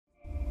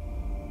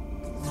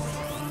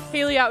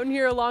Haley Outen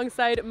here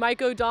alongside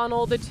Mike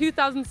O'Donnell. The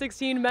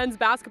 2016 Men's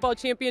Basketball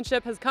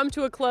Championship has come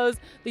to a close.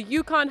 The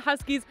UConn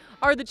Huskies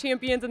are the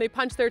champions and they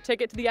punched their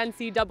ticket to the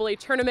NCAA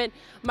tournament.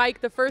 Mike,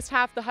 the first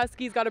half the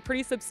Huskies got a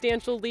pretty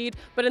substantial lead,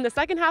 but in the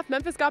second half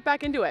Memphis got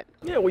back into it.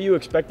 Yeah, well, you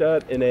expect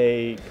that in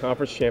a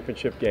conference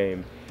championship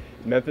game.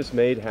 Memphis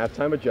made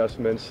halftime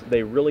adjustments.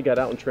 They really got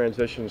out in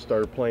transition and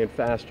started playing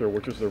faster,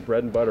 which was their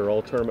bread and butter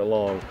all tournament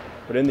long.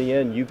 But in the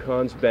end,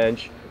 UConn's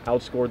bench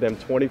outscored them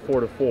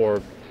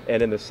 24-4.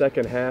 And in the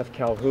second half,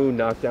 Calhoun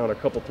knocked down a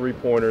couple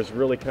three-pointers,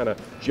 really kind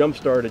of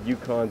jump-started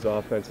UConn's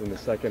offense in the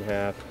second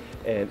half.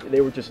 And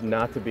they were just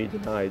not to be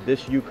denied.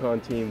 This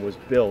UConn team was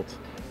built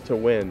to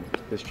win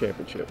this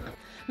championship.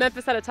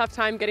 Memphis had a tough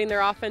time getting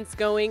their offense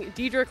going.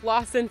 Dedrick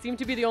Lawson seemed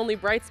to be the only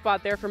bright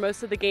spot there for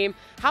most of the game.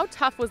 How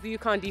tough was the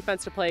UConn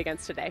defense to play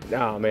against today?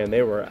 Oh, man,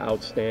 they were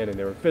outstanding.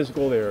 They were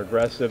physical, they were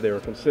aggressive, they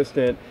were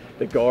consistent.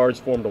 The guards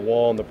formed a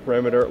wall on the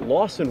perimeter.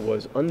 Lawson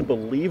was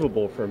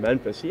unbelievable for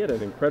Memphis. He had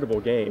an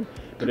incredible game.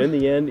 But in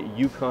the end,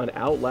 UConn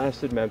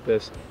outlasted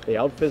Memphis. They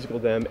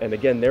out-physicaled them. And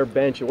again, their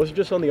bench, it wasn't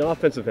just on the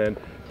offensive end.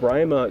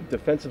 Brima,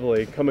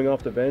 defensively, coming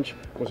off the bench,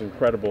 was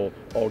incredible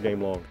all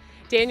game long.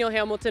 Daniel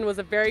Hamilton was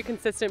a very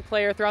consistent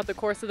player throughout the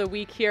course of the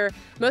week here.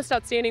 Most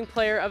outstanding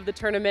player of the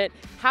tournament.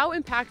 How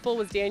impactful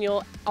was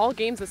Daniel all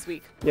games this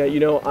week? Yeah, you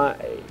know,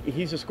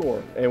 he's a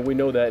scorer, and we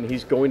know that, and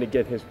he's going to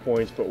get his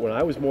points. But what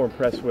I was more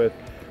impressed with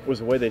was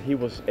the way that he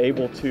was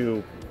able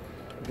to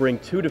bring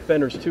two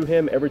defenders to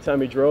him every time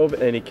he drove,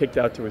 and he kicked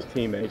out to his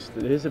teammates.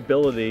 His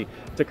ability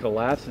to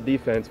collapse the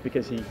defense,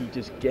 because he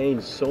just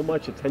gains so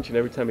much attention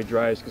every time he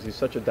drives because he's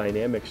such a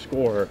dynamic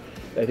scorer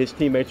that his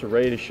teammates are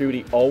ready to shoot.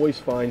 He always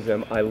finds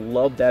them. I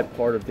love that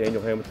part of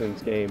Daniel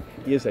Hamilton's game.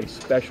 He is a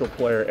special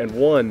player and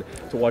one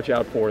to watch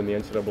out for in the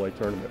NCAA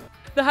tournament.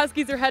 The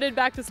Huskies are headed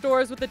back to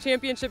Storrs with the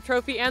championship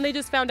trophy, and they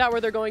just found out where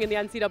they're going in the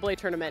NCAA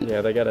tournament.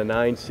 Yeah, they got a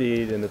 9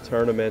 seed in the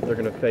tournament. They're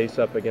going to face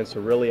up against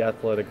a really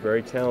athletic,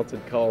 very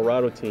talented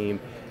Colorado team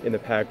in the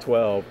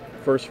Pac-12.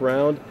 First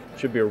round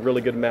should be a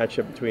really good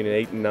matchup between an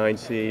 8 and 9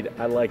 seed.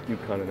 I like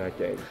UConn in that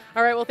game.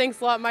 All right, well, thanks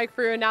a lot, Mike,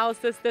 for your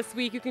analysis this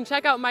week. You can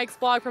check out Mike's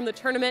blog from the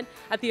tournament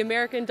at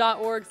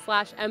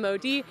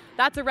theamerican.org/MOD.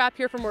 That's a wrap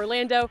here from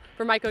Orlando.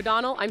 For Mike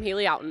O'Donnell, I'm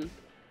Haley Outen.